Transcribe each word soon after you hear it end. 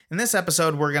In this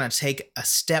episode, we're going to take a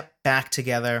step back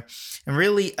together and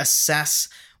really assess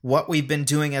what we've been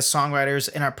doing as songwriters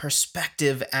and our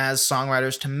perspective as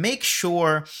songwriters to make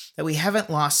sure that we haven't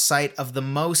lost sight of the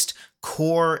most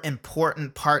core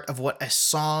important part of what a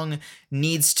song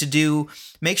needs to do.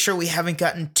 Make sure we haven't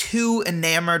gotten too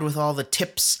enamored with all the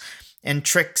tips and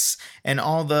tricks and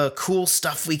all the cool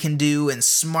stuff we can do and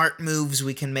smart moves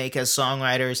we can make as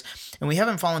songwriters. And we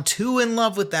haven't fallen too in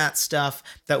love with that stuff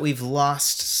that we've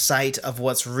lost sight of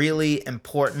what's really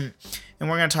important. And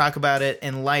we're going to talk about it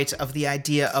in light of the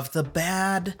idea of the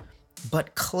bad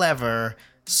but clever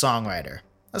songwriter.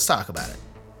 Let's talk about it.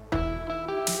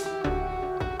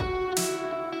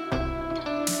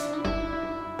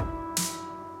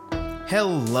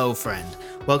 Hello, friend.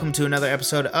 Welcome to another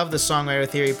episode of the Songwriter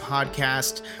Theory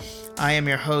podcast. I am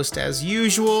your host as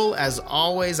usual, as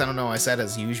always. I don't know why I said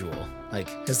as usual. Like,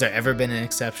 has there ever been an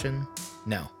exception?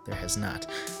 No, there has not.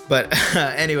 But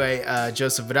anyway,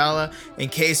 Joseph Vidala, in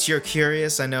case you're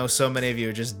curious, I know so many of you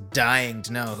are just dying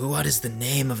to know what is the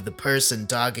name of the person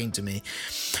talking to me.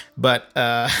 But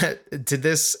to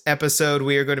this episode,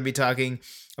 we are going to be talking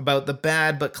about the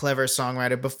bad but clever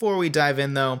songwriter. Before we dive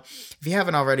in, though, if you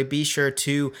haven't already, be sure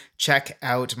to check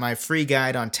out my free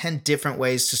guide on 10 different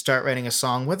ways to start writing a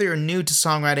song. Whether you're new to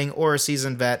songwriting or a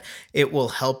seasoned vet, it will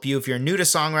help you. If you're new to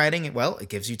songwriting, well, it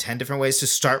gives you 10 different ways to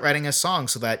start writing a song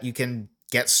so that you can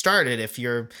get started. If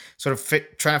you're sort of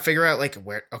trying to figure out, like,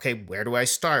 where do I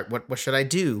start? What should I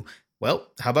do? Well,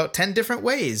 how about 10 different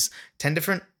ways, 10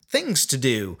 different things to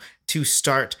do to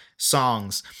start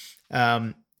songs?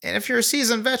 And if you're a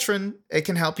seasoned veteran, it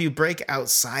can help you break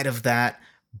outside of that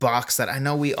box that I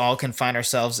know we all can find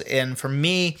ourselves in. For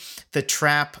me, the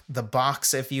trap, the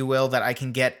box, if you will, that I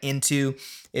can get into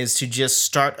is to just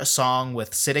start a song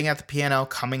with sitting at the piano,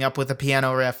 coming up with a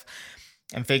piano riff,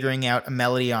 and figuring out a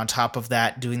melody on top of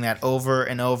that, doing that over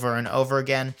and over and over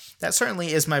again. That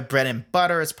certainly is my bread and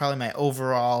butter. It's probably my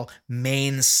overall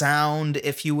main sound,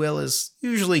 if you will, is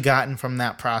usually gotten from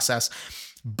that process.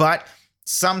 But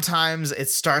sometimes it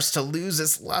starts to lose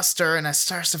its luster and it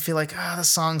starts to feel like, the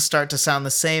songs start to sound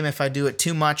the same if I do it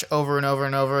too much over and over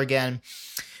and over again.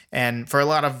 And for a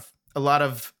lot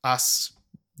of us,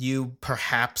 you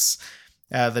perhaps,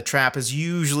 the trap is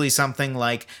usually something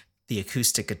like the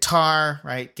acoustic guitar,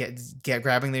 right?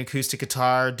 Grabbing the acoustic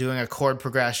guitar, doing a chord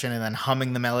progression, and then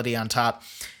humming the melody on top.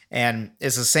 And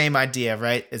it's the same idea,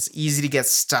 right? It's easy to get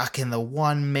stuck in the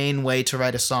one main way to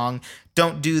write a song.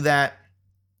 Don't do that.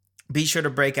 Be sure to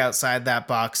break outside that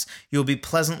box. You'll be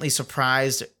pleasantly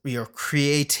surprised. Your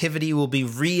creativity will be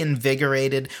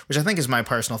reinvigorated, which I think is my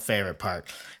personal favorite part.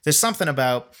 There's something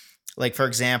about, like, for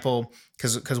example,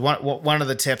 because one of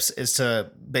the tips is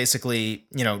to basically,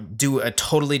 do a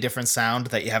totally different sound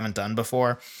that you haven't done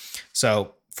before.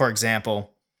 So, for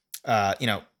example,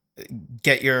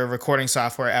 get your recording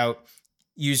software out,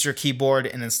 use your keyboard,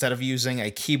 and instead of using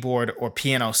a keyboard or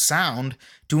piano sound,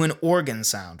 do an organ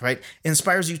sound, right? It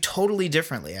inspires you totally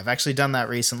differently. I've actually done that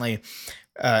recently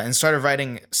and started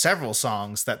writing several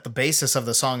songs that the basis of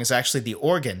the song is actually the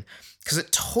organ, because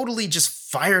it totally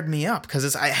just fired me up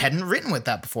because I hadn't written with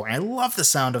that before. And I love the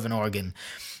sound of an organ.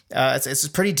 It's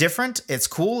pretty different. It's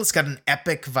cool. It's got an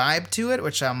epic vibe to it,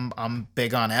 which I'm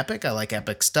big on epic. I like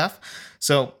epic stuff.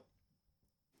 So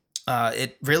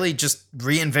it really just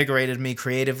reinvigorated me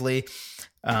creatively.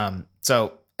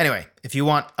 So anyway, if you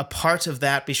want a part of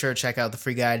that, be sure to check out the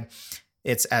free guide.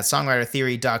 It's at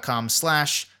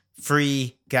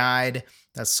songwritertheory.com/free guide.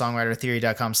 That's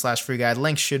songwritertheory.com/free guide.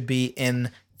 Link should be in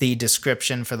the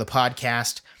description for the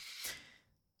podcast.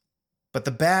 But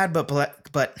the bad but clever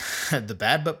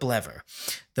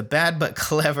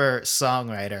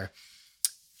songwriter.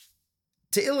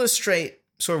 To illustrate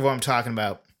sort of what I'm talking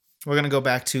about, we're going to go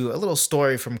back to a little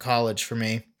story from college for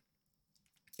me.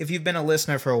 If you've been a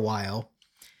listener for a while,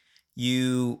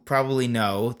 you probably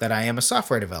know that I am a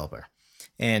software developer.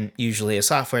 And usually a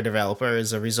software developer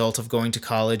is a result of going to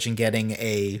college and getting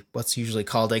what's usually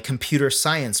called a computer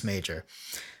science major.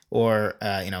 Or,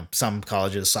 some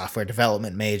colleges software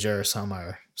development major, some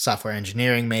are software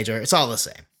engineering major. It's all the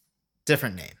same.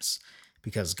 Different names.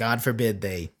 Because God forbid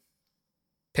they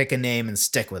pick a name and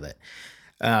stick with it.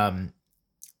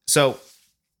 So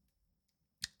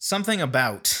something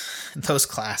about those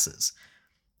classes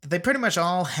that they pretty much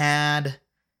all had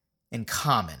in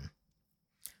common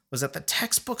was that the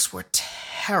textbooks were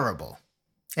terrible.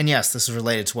 And yes, this is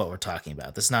related to what we're talking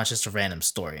about. This is not just a random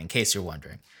story, in case you're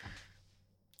wondering.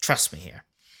 Trust me here.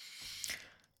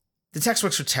 The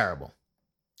textbooks were terrible.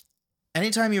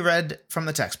 Anytime you read from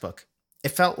the textbook, it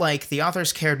felt like the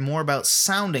authors cared more about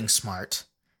sounding smart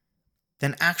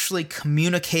than actually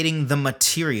communicating the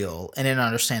material in an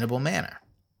understandable manner.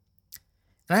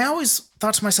 And I always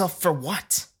thought to myself, for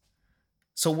what?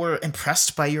 So we're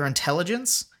impressed by your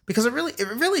intelligence? Because it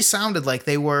really sounded like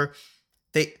they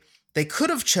could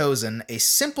have chosen a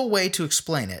simple way to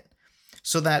explain it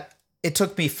so that it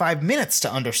took me 5 minutes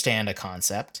to understand a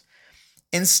concept.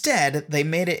 Instead, they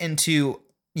made it into,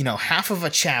 half of a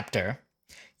chapter,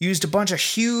 used a bunch of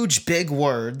huge, big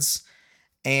words,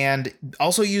 and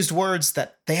also used words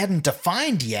that they hadn't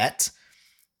defined yet,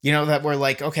 that were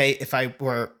like, okay, if I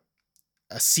were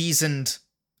a seasoned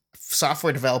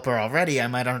software developer already, I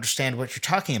might understand what you're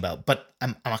talking about, but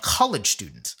I'm a college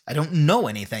student. I don't know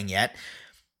anything yet.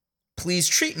 Please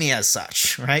treat me as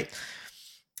such, right?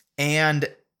 And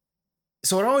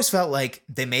so it always felt like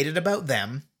they made it about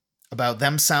them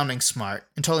sounding smart,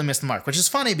 and totally missed the mark, which is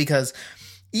funny because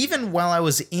even while I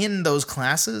was in those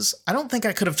classes, I don't think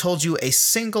I could have told you a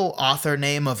single author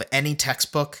name of any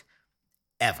textbook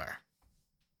ever.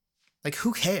 Like,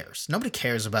 who cares? Nobody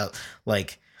cares about,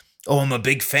 like, oh, I'm a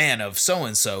big fan of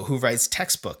so-and-so who writes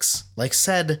textbooks. Like,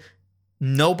 said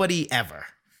nobody ever,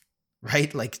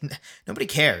 right? Like, nobody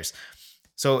cares.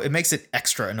 So it makes it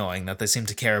extra annoying that they seem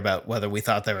to care about whether we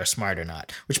thought they were smart or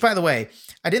not. Which, by the way,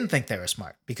 I didn't think they were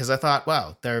smart because I thought,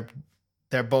 wow, they're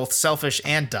both selfish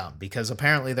and dumb because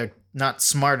apparently they're not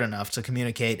smart enough to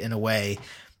communicate in a way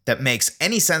that makes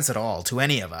any sense at all to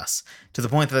any of us, to the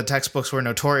point that the textbooks were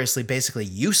notoriously basically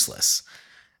useless.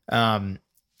 But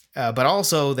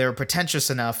also they're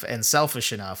pretentious enough and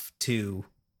selfish enough to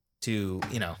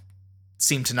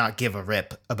seem to not give a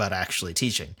rip about actually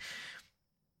teaching.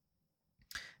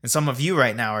 And some of you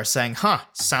right now are saying,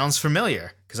 sounds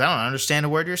familiar, because I don't understand a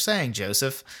word you're saying,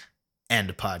 Joseph.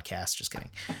 End podcast. Just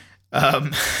kidding.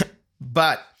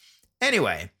 But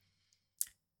anyway,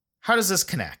 how does this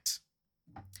connect?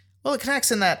 Well, it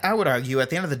connects in that I would argue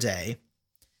at the end of the day,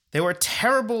 they were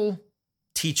terrible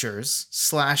teachers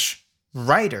 /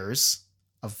 writers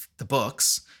of the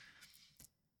books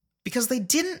because they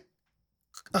didn't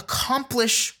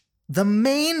accomplish the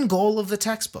main goal of the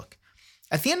textbook.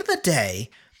 At the end of the day,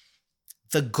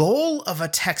 the goal of a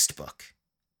textbook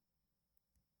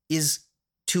is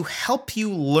to help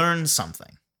you learn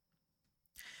something.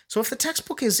 So if the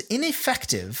textbook is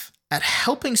ineffective at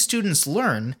helping students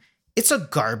learn, it's a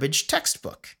garbage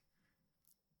textbook.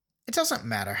 It doesn't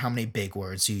matter how many big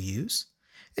words you use.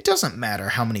 It doesn't matter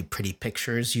how many pretty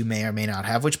pictures you may or may not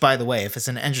have, which, by the way, if it's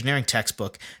an engineering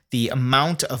textbook, the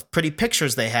amount of pretty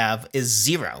pictures they have is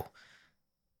 0.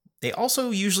 They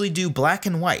also usually do black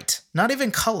and white, not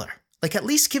even color. Like, at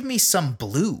least give me some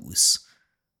blues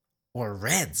or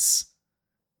reds.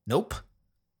 Nope.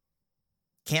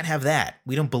 Can't have that.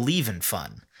 We don't believe in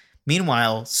fun.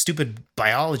 Meanwhile, stupid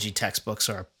biology textbooks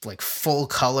are like full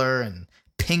color and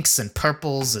pinks and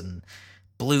purples and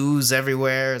blues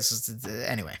everywhere.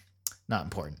 Anyway, not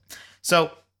important.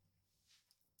 So,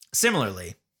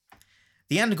 similarly,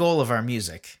 the end goal of our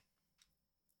music,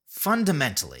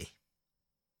 fundamentally,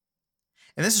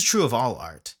 and this is true of all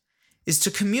art, is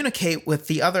to communicate with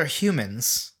the other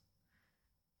humans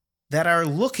that are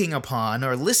looking upon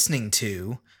or listening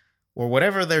to, or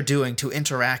whatever they're doing to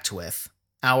interact with,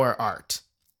 our art.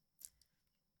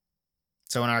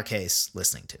 So in our case,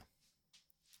 listening to.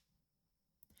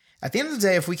 At the end of the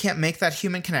day, if we can't make that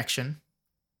human connection,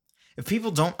 if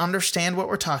people don't understand what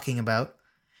we're talking about,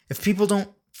 if people don't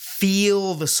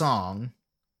feel the song,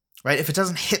 right? If it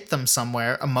doesn't hit them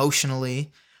somewhere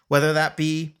emotionally, whether that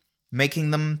be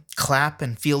making them clap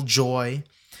and feel joy,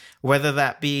 whether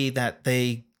that be that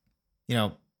they,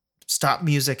 stop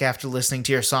music after listening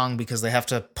to your song because they have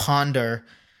to ponder,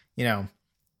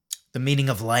 the meaning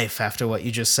of life after what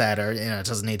you just said, or, it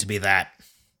doesn't need to be that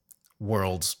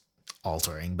world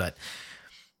altering, but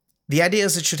the idea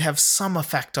is it should have some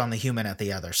effect on the human at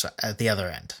the other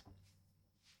end.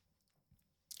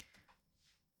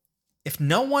 If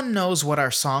no one knows what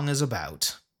our song is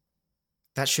about,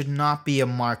 that should not be a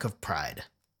mark of pride.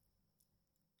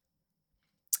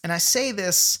 And I say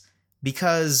this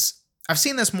because I've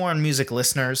seen this more in music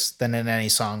listeners than in any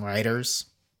songwriters,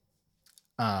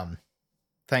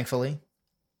 thankfully.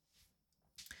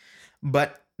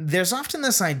 But there's often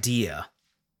this idea,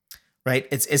 right?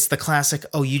 It's the classic,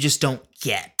 oh, you just don't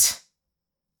get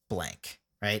blank,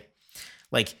 right?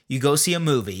 Like, you go see a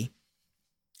movie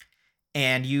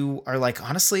and you are like,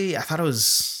 honestly, I thought it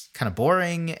was kind of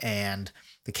boring and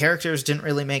the characters didn't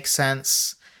really make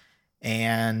sense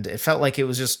and it felt like it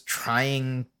was just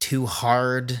trying too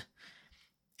hard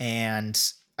and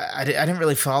I didn't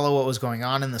really follow what was going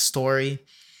on in the story.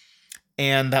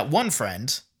 And that one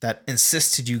friend that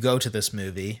insisted you go to this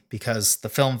movie because the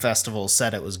film festival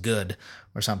said it was good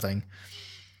or something,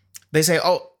 they say,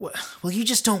 oh, well, you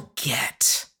just don't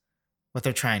get what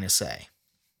they're trying to say.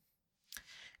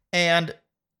 And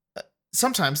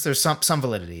sometimes there's some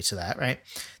validity to that, right?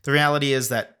 The reality is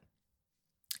that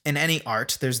in any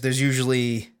art, there's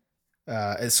usually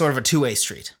it's sort of a two-way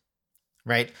street,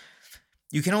 right?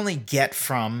 You can only get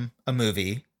from a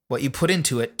movie what you put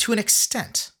into it to an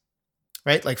extent,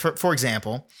 right? Like, for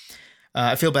example,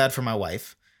 I feel bad for my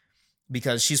wife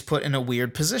because she's put in a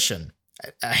weird position.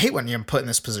 I hate when you're put in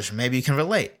this position. Maybe you can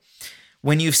relate.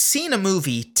 When you've seen a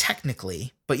movie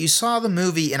technically, but you saw the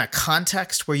movie in a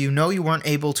context where you know you weren't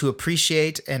able to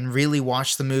appreciate and really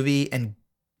watch the movie and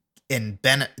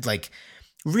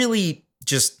really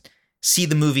just see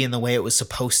the movie in the way it was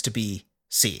supposed to be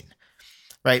seen,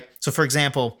 right? So, for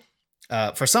example,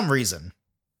 for some reason,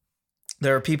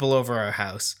 there are people over our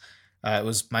house. It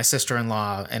was my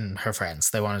sister-in-law and her friends.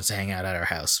 They wanted to hang out at our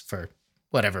house for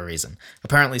whatever reason.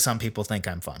 Apparently, some people think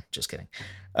I'm fun. Just kidding.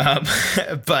 And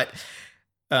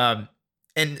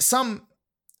some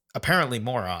apparently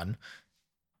moron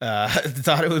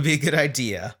thought it would be a good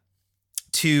idea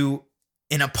to,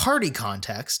 in a party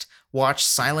context, watch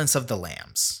Silence of the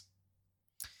Lambs,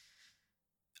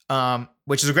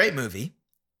 which is a great movie.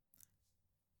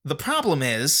 The problem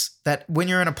is that when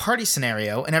you're in a party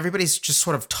scenario and everybody's just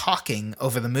sort of talking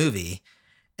over the movie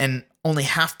and only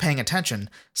half paying attention,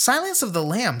 Silence of the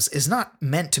Lambs is not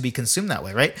meant to be consumed that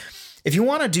way, right? If you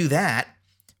want to do that,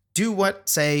 do what,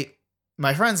 say,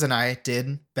 my friends and I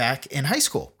did back in high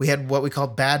school. We had what we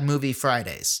called Bad Movie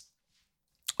Fridays,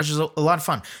 which is a lot of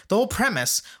fun. The whole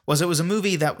premise was it was a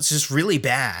movie that was just really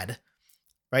bad,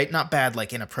 right? Not bad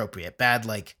like inappropriate, bad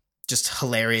like just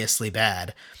hilariously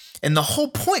bad. And the whole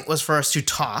point was for us to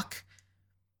talk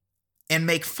and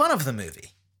make fun of the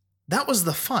movie. That was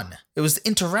the fun. It was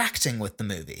interacting with the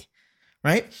movie,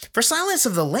 right? For Silence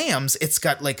of the Lambs, it's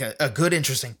got like a good,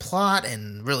 interesting plot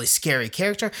and really scary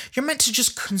character. You're meant to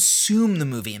just consume the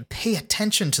movie and pay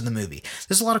attention to the movie.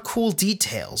 There's a lot of cool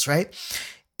details, right?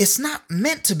 It's not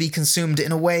meant to be consumed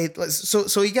in a way.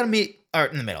 So you got to meet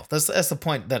art in the middle. That's the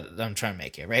point that I'm trying to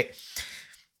make here, right?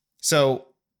 So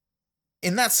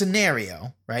in that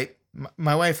scenario, right,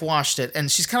 my wife watched it,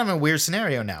 and she's kind of in a weird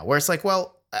scenario now where it's like,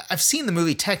 well, I've seen the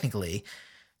movie technically,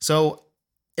 so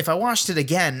if I watched it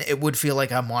again, it would feel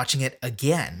like I'm watching it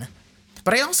again.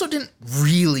 But I also didn't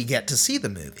really get to see the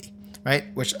movie, right?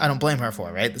 Which I don't blame her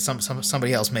for, right?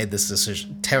 Somebody else made this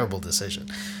decision, terrible decision.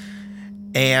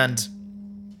 And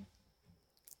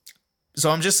so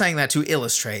I'm just saying that to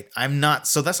illustrate,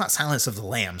 so that's not Silence of the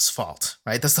Lambs' fault,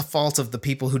 right? That's the fault of the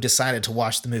people who decided to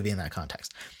watch the movie in that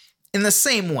context. In the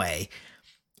same way,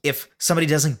 if somebody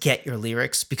doesn't get your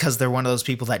lyrics because they're one of those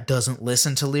people that doesn't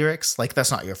listen to lyrics, like,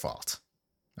 that's not your fault.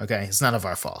 Okay? It's none of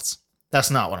our faults. That's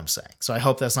not what I'm saying. So I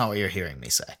hope that's not what you're hearing me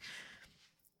say.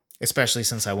 Especially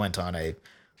since I went on a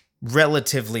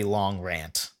relatively long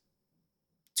rant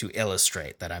to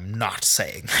illustrate that I'm not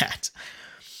saying that.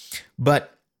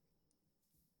 But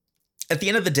at the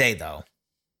end of the day, though,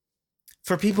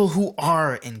 for people who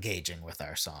are engaging with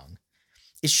our song,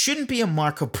 it shouldn't be a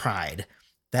mark of pride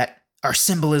that our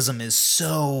symbolism is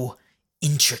so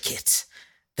intricate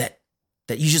that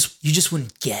you just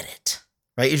wouldn't get it,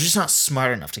 right? You're just not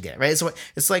smart enough to get it, right? So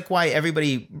it's like why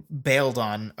everybody bailed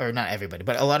on, or not everybody,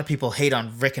 but a lot of people hate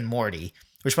on Rick and Morty,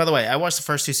 which, by the way, I watched the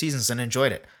first 2 seasons and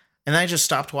enjoyed it. And then I just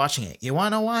stopped watching it. You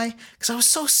want to know why? Because I was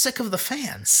so sick of the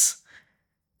fans,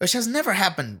 which has never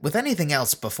happened with anything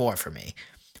else before for me.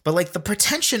 But like the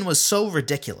pretension was so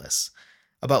ridiculous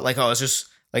about like, oh, it's just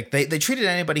like they treated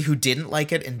anybody who didn't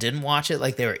like it and didn't watch it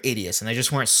like they were idiots and they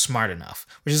just weren't smart enough,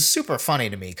 which is super funny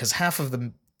to me because half of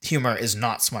the humor is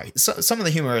not smart. Some of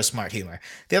the humor is smart humor.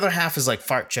 The other half is like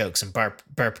fart jokes and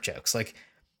burp jokes. Like,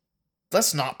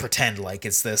 let's not pretend like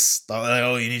it's this,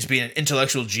 oh, you need to be an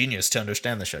intellectual genius to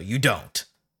understand the show. You don't.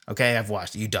 Okay, I've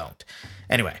watched it. You don't.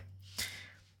 Anyway,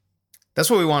 that's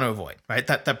what we want to avoid, right?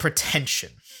 That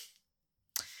pretension.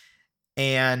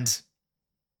 And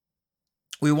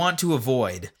we want to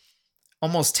avoid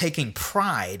almost taking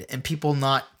pride in people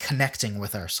not connecting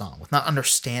with our song, with not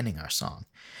understanding our song.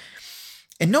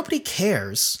 And nobody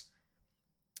cares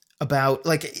about,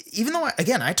 like, even though,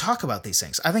 again, I talk about these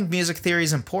things, I think music theory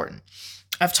is important.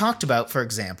 I've talked about, for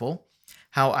example,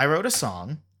 how I wrote a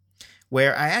song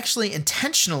where I actually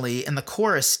intentionally in the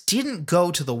chorus didn't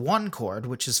go to the 1 chord,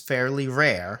 which is fairly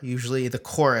rare. Usually the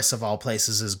chorus of all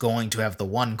places is going to have the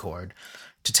 1 chord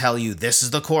to tell you this is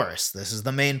the chorus, this is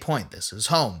the main point, this is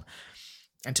home,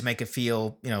 and to make it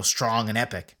feel, strong and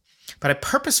epic. But I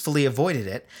purposefully avoided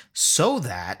it so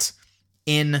that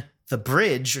in the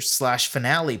bridge slash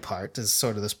finale part is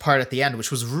sort of this part at the end, which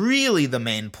was really the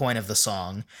main point of the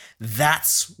song.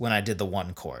 That's when I did the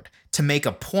one chord to make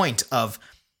a point of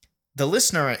the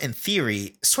listener, in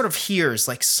theory, sort of hears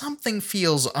like something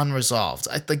feels unresolved.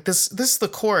 Like this is the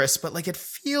chorus, but like it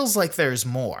feels like there's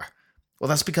more. Well,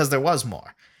 that's because there was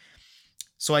more.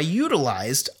 So I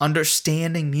utilized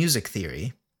understanding music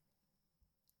theory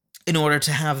in order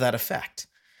to have that effect.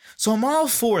 So I'm all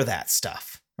for that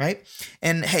stuff, right?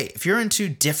 And hey, if you're into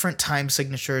different time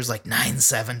signatures, like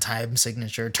 9/7 time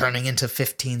signature turning into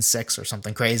 15/6 or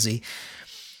something crazy,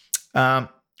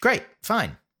 great,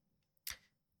 fine.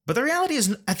 But the reality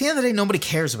is, at the end of the day, nobody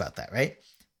cares about that, right?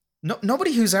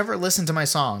 Nobody who's ever listened to my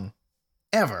song,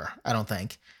 ever, I don't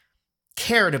think,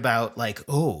 cared about like,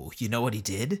 oh, you know what he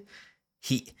did?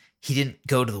 He didn't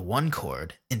go to the one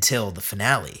chord until the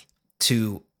finale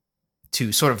to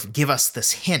sort of give us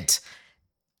this hint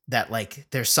that like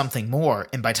there's something more.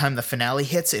 And by the time the finale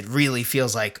hits, it really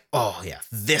feels like, oh yeah,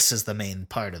 this is the main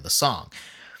part of the song.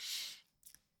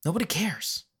 Nobody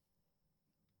cares.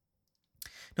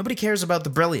 Nobody cares about the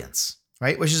brilliance,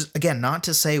 right? Which is, again, not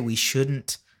to say we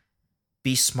shouldn't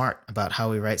be smart about how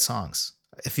we write songs.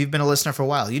 If you've been a listener for a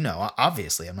while, you know,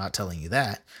 obviously I'm not telling you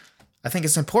that. I think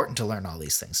it's important to learn all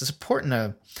these things. It's important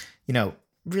to, you know,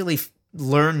 really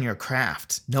learn your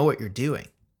craft, know what you're doing.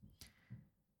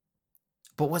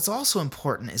 But what's also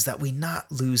important is that we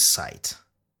not lose sight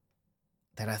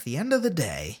that at the end of the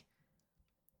day,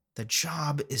 the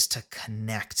job is to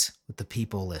connect with the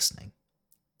people listening.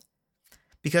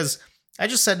 Because I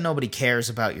just said nobody cares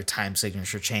about your time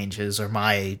signature changes or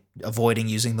my avoiding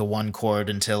using the one chord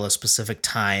until a specific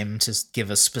time to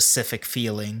give a specific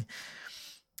feeling.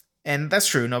 And that's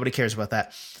true. Nobody cares about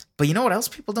that. But you know what else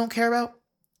people don't care about?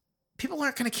 People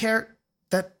aren't going to care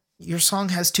that your song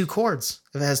has two chords,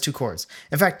 if it has two chords.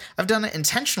 In fact, I've done it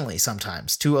intentionally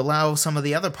sometimes to allow some of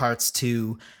the other parts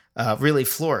to really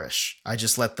flourish. I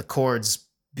just let the chords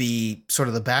be sort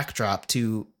of the backdrop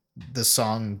to the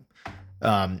song,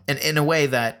 and in a way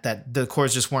that the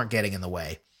chords just weren't getting in the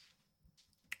way.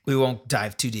 We won't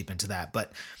dive too deep into that,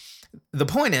 but the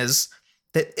point is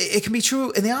that it can be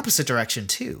true in the opposite direction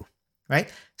too,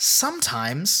 right?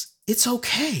 Sometimes it's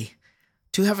okay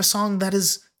to have a song that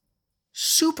is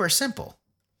super simple,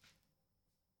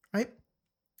 right?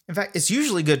 In fact, it's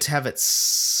usually good to have it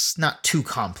not too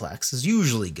complex. It's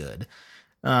usually good,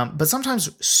 but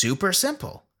sometimes super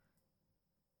simple.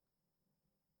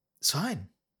 It's fine.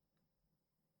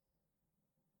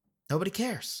 Nobody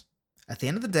cares. At the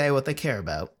end of the day, what they care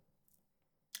about,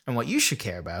 and what you should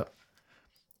care about,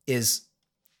 is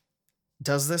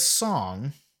does this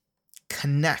song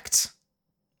connect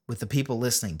with the people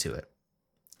listening to it?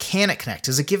 Can it connect?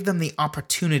 Does it give them the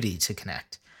opportunity to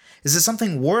connect? Is it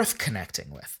something worth connecting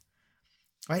with?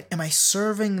 Right? Am I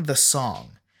serving the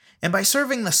song? And by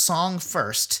serving the song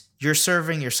first, you're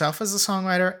serving yourself as a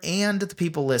songwriter and the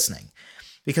people listening.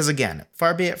 Because again,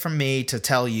 far be it from me to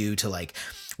tell you to like,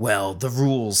 well, the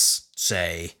rules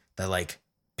say that like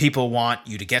people want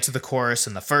you to get to the chorus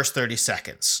in the first 30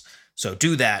 seconds. So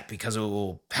do that because it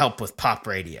will help with pop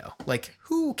radio. Like,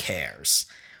 who cares?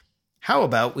 How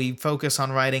about we focus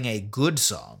on writing a good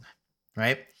song,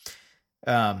 right?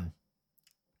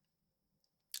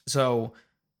 So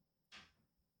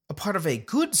a part of a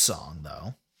good song,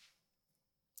 though,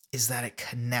 is that it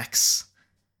connects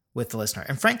with the listener.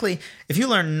 And frankly, if you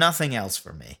learn nothing else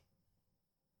from me,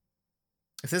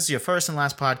 if this is your first and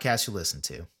last podcast you listen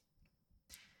to,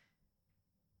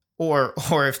 or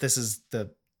if this is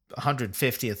the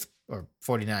 150th or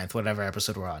 49th, whatever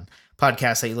episode we're on,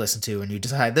 podcast that you listen to, and you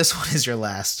decide this one is your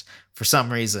last for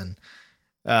some reason,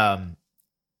 the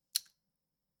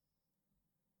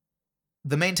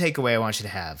main takeaway I want you to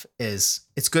have is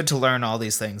it's good to learn all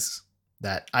these things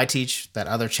that I teach, that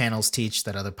other channels teach,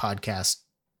 that other podcasts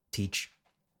teach.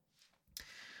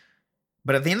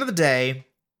 But at the end of the day,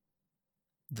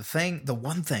 the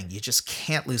one thing you just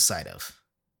can't lose sight of,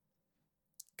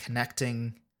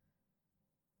 connecting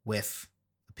with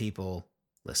the people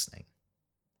listening.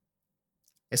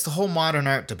 It's the whole modern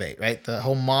art debate, right? The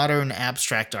whole modern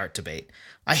abstract art debate.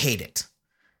 I hate it.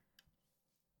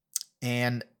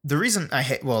 And the reason I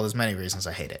hate, well, there's many reasons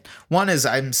I hate it. One is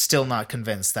I'm still not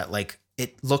convinced that like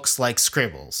it looks like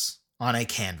scribbles on a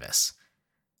canvas.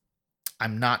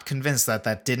 I'm not convinced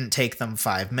that didn't take them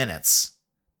 5 minutes.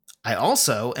 I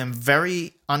also am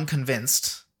very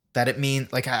unconvinced that I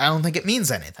don't think it means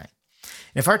anything.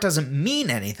 And if art doesn't mean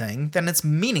anything, then it's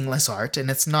meaningless art, and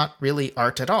it's not really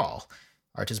art at all.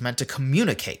 Art is meant to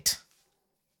communicate.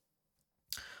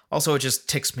 Also, it just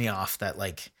ticks me off that,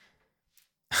 like,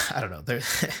 I don't know. There,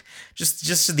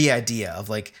 just the idea of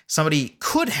like somebody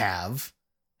could have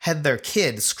had their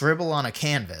kid scribble on a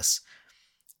canvas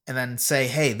and then say,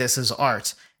 "Hey, this is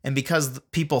art." And because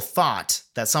people thought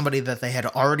that somebody that they had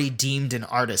already deemed an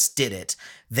artist did it,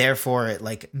 therefore it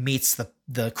like meets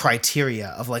the criteria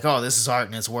of like, oh, this is art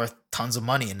and it's worth tons of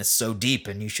money and it's so deep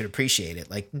and you should appreciate it.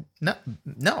 Like,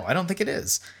 no, I don't think it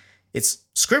is. It's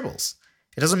scribbles.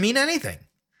 It doesn't mean anything.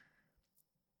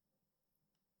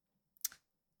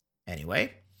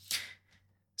 Anyway,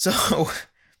 so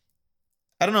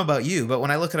I don't know about you, but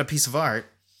when I look at a piece of art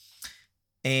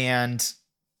and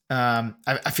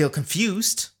I feel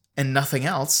confused and nothing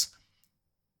else,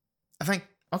 I think,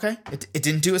 okay, it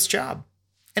didn't do its job.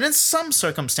 And in some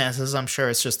circumstances, I'm sure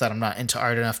it's just that I'm not into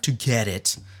art enough to get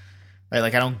it. Right?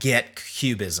 Like I don't get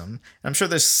cubism. And I'm sure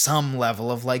there's some level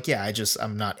of like, yeah,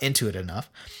 I'm not into it enough.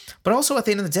 But also at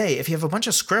the end of the day, if you have a bunch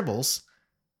of scribbles,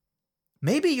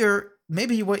 maybe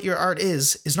what your art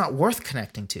is not worth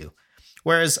connecting to.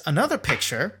 Whereas another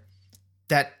picture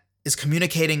that is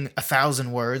communicating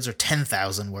 1,000 words or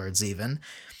 10,000 words even,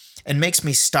 and makes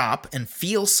me stop and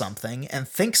feel something and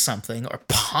think something or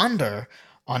ponder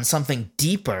on something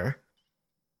deeper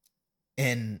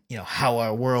in, how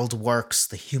our world works,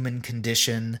 the human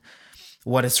condition,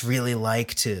 what it's really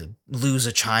like to lose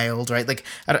a child, right? Like,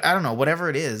 I don't know,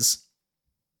 whatever it is,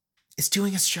 it's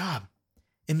doing its job.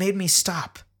 It made me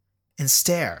stop and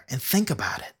stare and think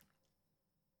about it.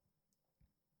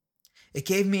 It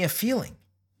gave me a feeling.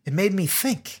 It made me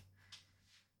think.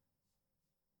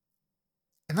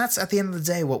 And that's, at the end of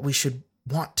the day, what we should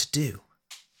want to do.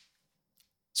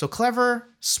 So clever,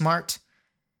 smart,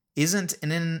 isn't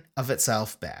in and of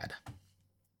itself bad.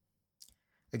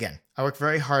 Again, I work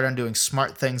very hard on doing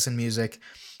smart things in music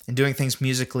and doing things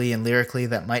musically and lyrically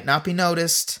that might not be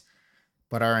noticed,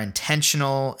 but are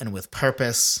intentional and with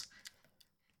purpose.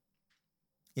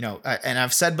 And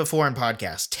I've said before in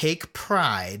podcasts, take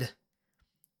pride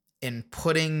in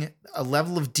putting a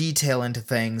level of detail into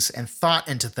things and thought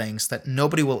into things that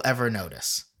nobody will ever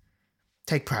notice.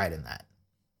 Take pride in that,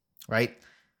 right?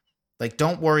 Like,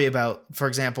 don't worry about, for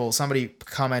example, somebody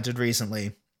commented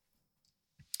recently,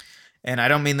 and I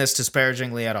don't mean this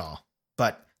disparagingly at all,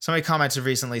 but somebody commented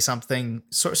recently something,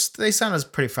 they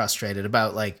sounded pretty frustrated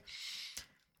about, like,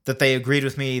 that they agreed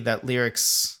with me that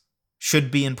lyrics should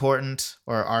be important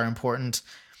or are important,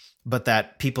 but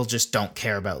that people just don't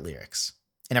care about lyrics.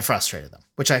 And it frustrated them,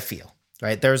 which I feel,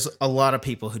 right? There's a lot of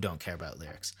people who don't care about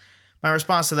lyrics. My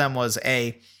response to them was,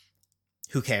 A,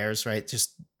 who cares, right?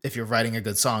 Just if you're writing a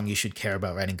good song, you should care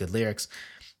about writing good lyrics.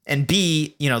 And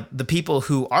B, the people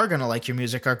who are going to like your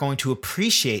music are going to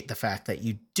appreciate the fact that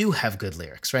you do have good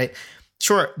lyrics, right?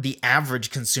 Sure, the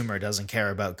average consumer doesn't care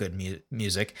about good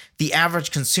music. The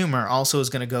average consumer also is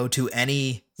going to go to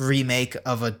any remake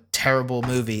of a terrible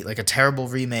movie, like a terrible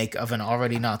remake of an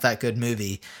already not that good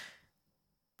movie.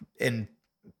 And,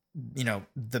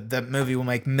 the movie will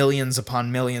make millions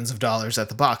upon millions of dollars at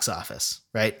the box office,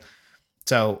 right?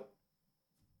 So,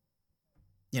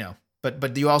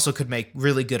 but you also could make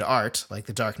really good art, like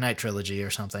the Dark Knight trilogy or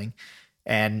something,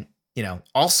 and,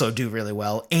 also do really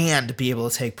well and be able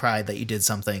to take pride that you did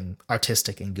something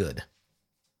artistic and good.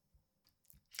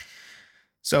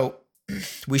 So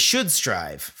we should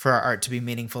strive for our art to be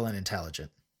meaningful and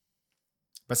intelligent.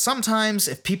 But sometimes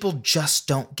if people just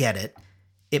don't get it,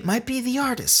 it might be the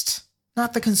artist,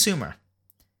 not the consumer.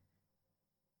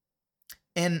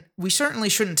 And we certainly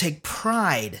shouldn't take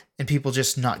pride in people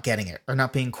just not getting it or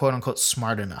not being quote unquote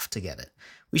smart enough to get it.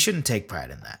 We shouldn't take pride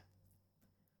in that.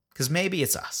 Because maybe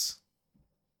it's us.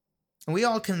 And we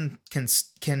all can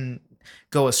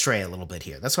go astray a little bit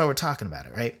here. That's why we're talking about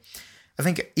it, right? I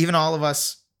think even all of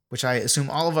us, which I assume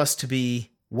all of us to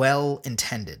be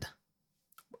well-intended,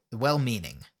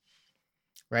 well-meaning,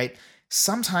 right?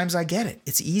 Sometimes I get it.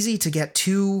 It's easy to get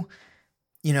too,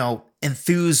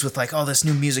 enthused with like, oh, this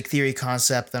new music theory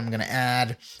concept that I'm going to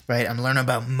add, right? I'm learning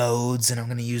about modes and I'm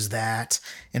going to use that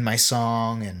in my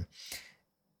song. And,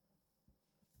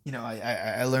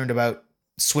 I learned about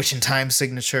switching time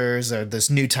signatures or this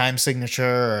new time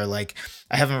signature, or like,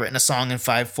 I haven't written a song in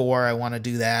 5/4. I want to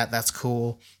do that. That's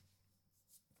cool.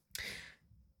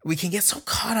 We can get so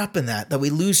caught up in that we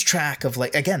lose track of,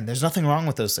 like, again, there's nothing wrong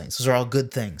with those things. Those are all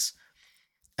good things.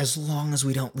 As long as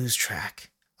we don't lose track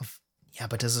of, yeah,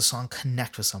 but does the song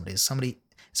connect with somebody?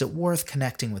 Is it worth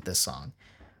connecting with this song?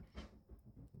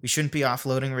 We shouldn't be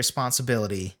offloading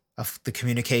responsibility of the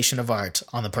communication of art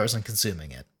on the person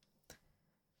consuming it.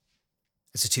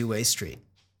 It's a two-way street.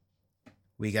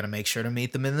 We got to make sure to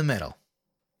meet them in the middle.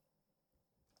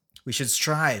 We should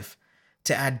strive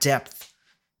to add depth,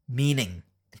 meaning,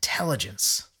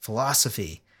 intelligence,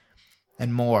 philosophy,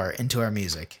 and more into our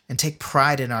music and take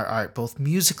pride in our art, both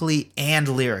musically and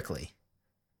lyrically.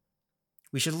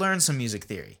 We should learn some music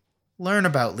theory, learn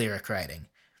about lyric writing,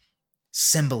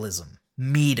 symbolism,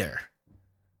 meter,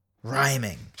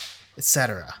 rhyming,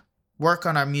 etc. Work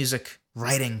on our music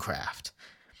writing craft,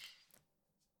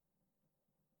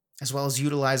 as well as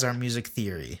utilize our music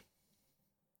theory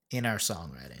in our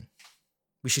songwriting.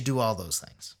 We should do all those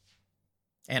things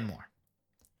and more.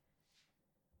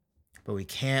 But we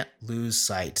can't lose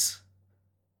sight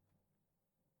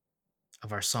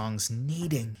of our songs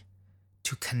needing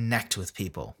to connect with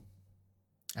people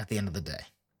at the end of the day.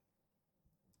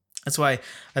 That's why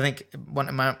I think one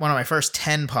of my first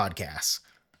 10 podcasts,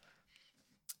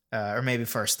 or maybe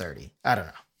first 30, I don't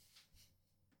know.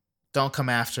 Don't come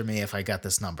after me if I got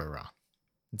this number wrong.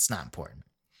 It's not important.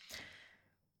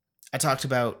 I talked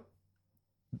about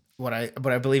what I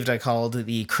believed I called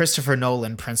the Christopher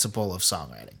Nolan principle of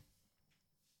songwriting.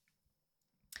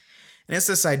 And it's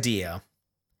this idea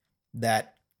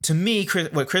that, to me,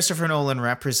 what Christopher Nolan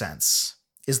represents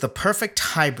is the perfect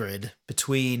hybrid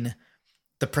between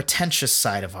the pretentious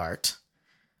side of art,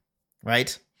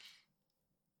 right?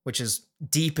 Which is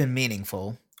deep and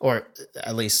meaningful, or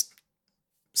at least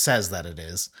says that it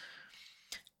is,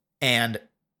 and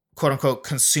quote unquote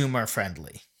consumer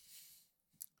friendly,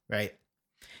 right?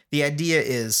 The idea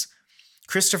is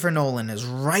Christopher Nolan is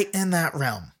right in that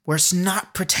realm where it's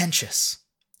not pretentious,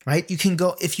 right? You can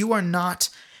go, if you're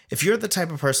the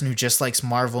type of person who just likes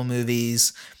Marvel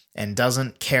movies and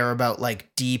doesn't care about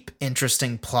like deep,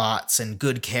 interesting plots and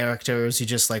good characters, you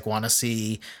just like want to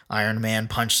see Iron Man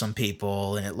punch some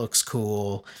people and it looks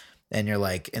cool and you're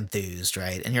like enthused,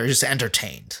 right? And you're just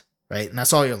entertained, right? And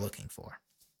that's all you're looking for.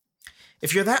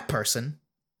 If you're that person,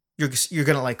 you're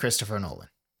going to like Christopher Nolan.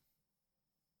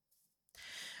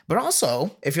 But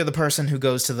also, if you're the person who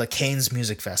goes to the Cannes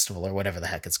Music Festival or whatever the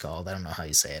heck it's called, I don't know how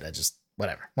you say it.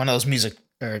 Whatever. One of those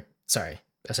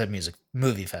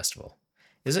movie festival.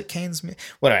 Is it Cannes?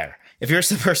 Whatever. If you're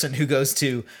the person who goes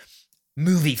to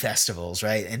movie festivals,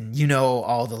 right? And you know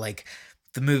all the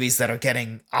movies that are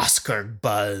getting Oscar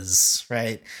buzz,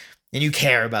 right? And you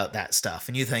care about that stuff.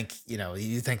 And you think the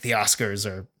Oscars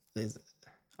are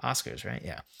Oscars, right?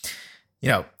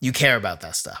 Yeah. You care about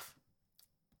that stuff.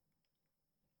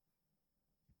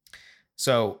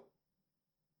 So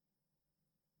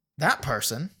that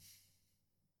person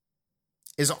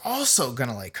is also going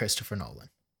to like Christopher Nolan,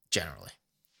 generally.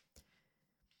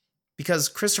 Because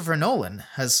Christopher Nolan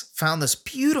has found this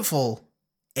beautiful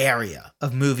area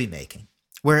of movie making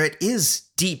where it is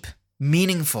deep,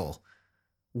 meaningful,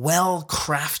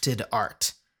 well-crafted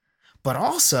art, but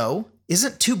also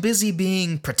isn't too busy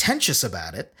being pretentious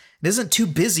about it. It isn't too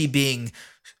busy being,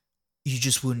 you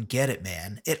just wouldn't get it,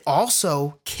 man. It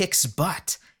also kicks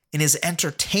butt and is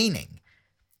entertaining.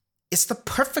 It's the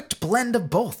perfect blend of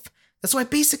both. That's why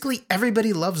basically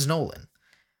everybody loves Nolan.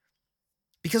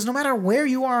 Because no matter where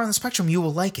you are on the spectrum, you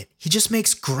will like it. He just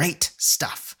makes great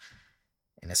stuff.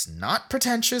 And it's not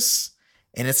pretentious,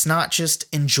 and it's not just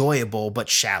enjoyable but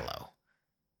shallow.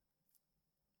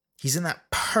 He's in that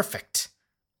perfect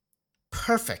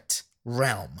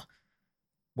realm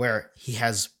where he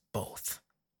has both.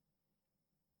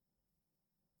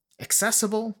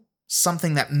 Accessible,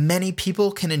 something that many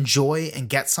people can enjoy and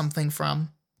get something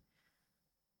from,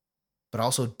 but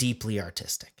also deeply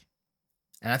artistic.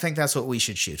 And I think that's what we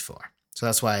should shoot for. So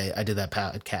that's why I did that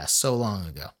podcast so long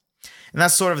ago. And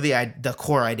that's sort of the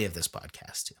core idea of this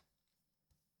podcast too.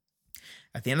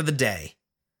 At the end of the day,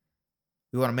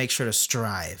 we want to make sure to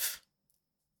strive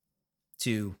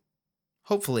to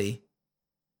hopefully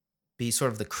be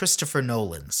sort of the Christopher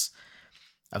Nolans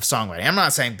of songwriting. I'm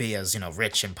not saying be as,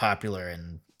 rich and popular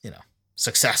and,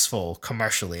 successful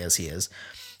commercially as he is.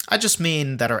 I just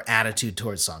mean that our attitude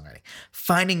towards songwriting,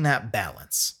 finding that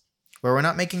balance where we're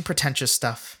not making pretentious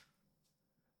stuff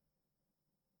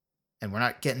and we're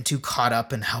not getting too caught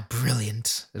up in how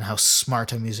brilliant and how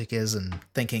smart our music is and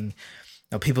thinking,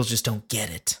 people just don't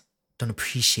get it, don't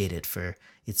appreciate it for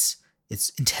its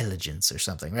intelligence or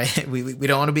something, right? We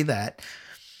don't want to be that.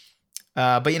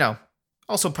 But,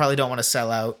 also probably don't want to sell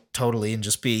out totally and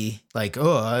just be like,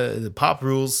 the pop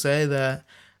rules say that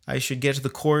I should get to the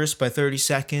chorus by 30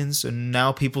 seconds, and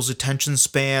now people's attention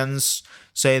spans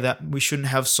say that we shouldn't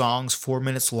have songs 4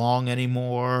 minutes long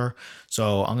anymore,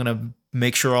 so I'm going to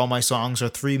make sure all my songs are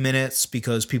 3 minutes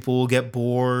because people will get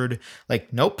bored.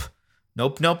 Like, nope.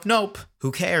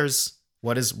 Who cares?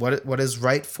 What is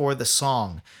right for the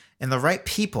song? And the right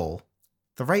people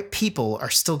are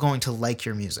still going to like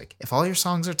your music. If all your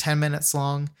songs are 10 minutes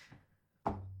long,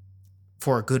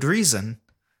 for a good reason,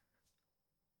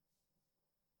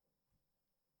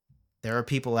 There are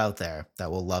people out there that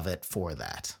will love it for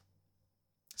that.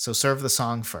 So serve the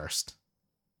song first.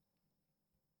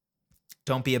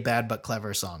 Don't be a bad but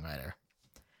clever songwriter.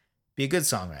 Be a good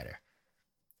songwriter.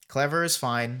 Clever is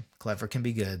fine. Clever can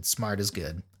be good. Smart is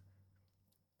good.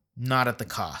 Not at the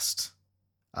cost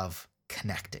of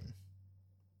connecting.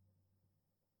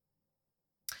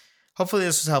 Hopefully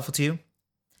this was helpful to you.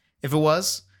 If it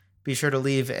was, be sure to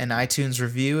leave an iTunes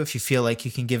review if you feel like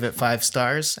you can give it 5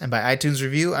 stars. And by iTunes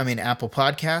review, I mean Apple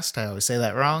Podcast. I always say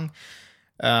that wrong.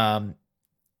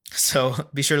 So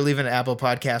be sure to leave an Apple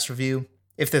Podcast review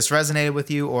if this resonated with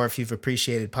you, or if you've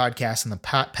appreciated podcasts in the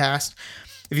past.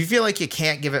 If you feel like you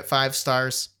can't give it 5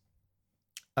 stars,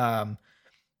 but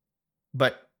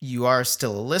you are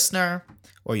still a listener,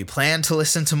 or you plan to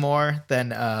listen to more,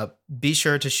 then be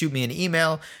sure to shoot me an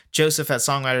email,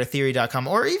 joseph@songwritertheory.com.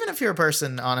 Or even if you're a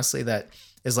person, honestly, that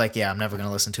is like, yeah, I'm never going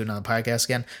to listen to another podcast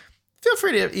again, feel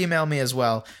free to email me as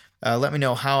well. Let me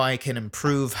know how I can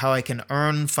improve, how I can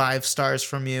earn 5 stars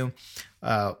from you.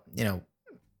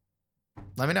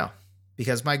 Let me know,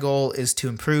 because my goal is to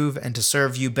improve and to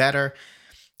serve you better.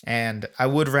 And I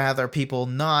would rather people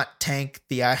not tank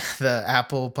the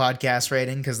Apple Podcast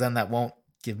rating, because then that won't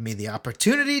give me the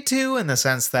opportunity to, in the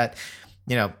sense that,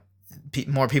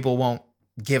 more people won't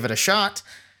give it a shot.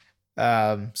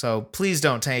 So please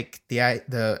don't take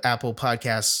the Apple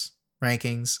Podcast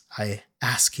rankings. I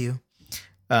ask you.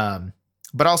 But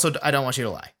also, I don't want you to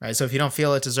lie, right? So if you don't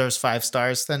feel it deserves 5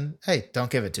 stars, then hey,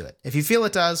 don't give it to it. If you feel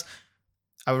it does,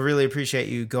 I would really appreciate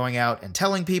you going out and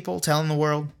telling the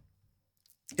world.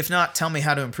 If not, tell me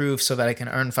how to improve so that I can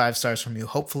earn 5 stars from you,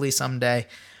 hopefully someday.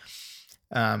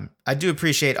 I do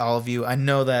appreciate all of you. I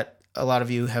know that a lot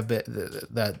of you have been,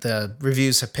 that the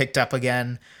reviews have picked up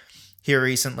again here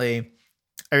recently.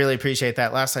 I really appreciate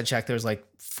that. Last I checked, there's like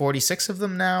 46 of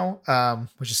them now,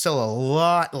 which is still a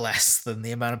lot less than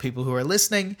the amount of people who are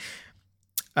listening.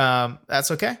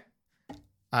 That's okay.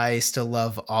 I still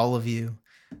love all of you.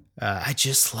 I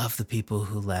just love the people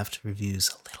who left reviews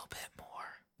a little bit more.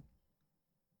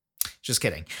 Just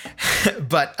kidding.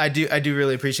 But I do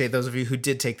really appreciate those of you who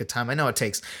did take the time. I know it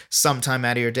takes some time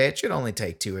out of your day. It should only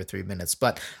take 2 or 3 minutes,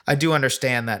 but I do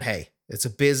understand that, hey, it's a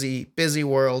busy, busy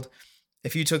world.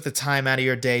 If you took the time out of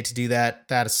your day to do that,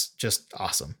 that's just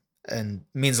awesome and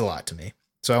means a lot to me.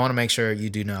 So I want to make sure you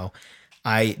do know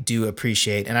I do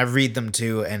appreciate, and I read them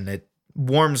too, and it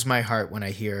warms my heart when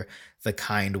I hear the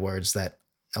kind words that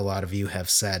a lot of you have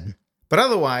said. But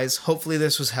otherwise, hopefully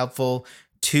this was helpful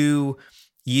to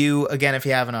you. Again, if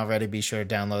you haven't already, be sure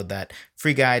to download that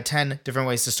free guide, 10 different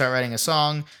ways to start writing a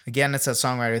song. Again, it's at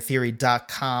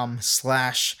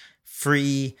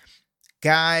songwritertheory.com/free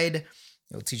guide.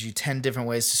 It'll teach you 10 different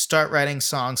ways to start writing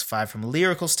songs, 5 from a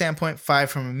lyrical standpoint,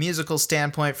 5 from a musical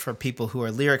standpoint for people who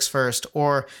are lyrics first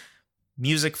or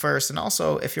music first. And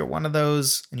also, if you're one of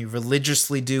those and you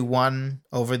religiously do one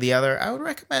over the other, I would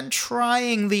recommend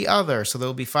trying the other. So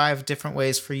there'll be 5 different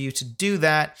ways for you to do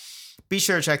that. Be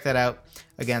sure to check that out.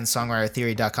 Again,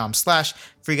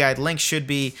 songwritertheory.com/free guide. Link should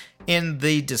be in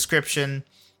the description.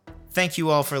 Thank you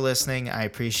all for listening. I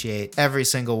appreciate every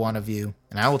single one of you,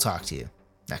 and I will talk to you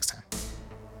next time.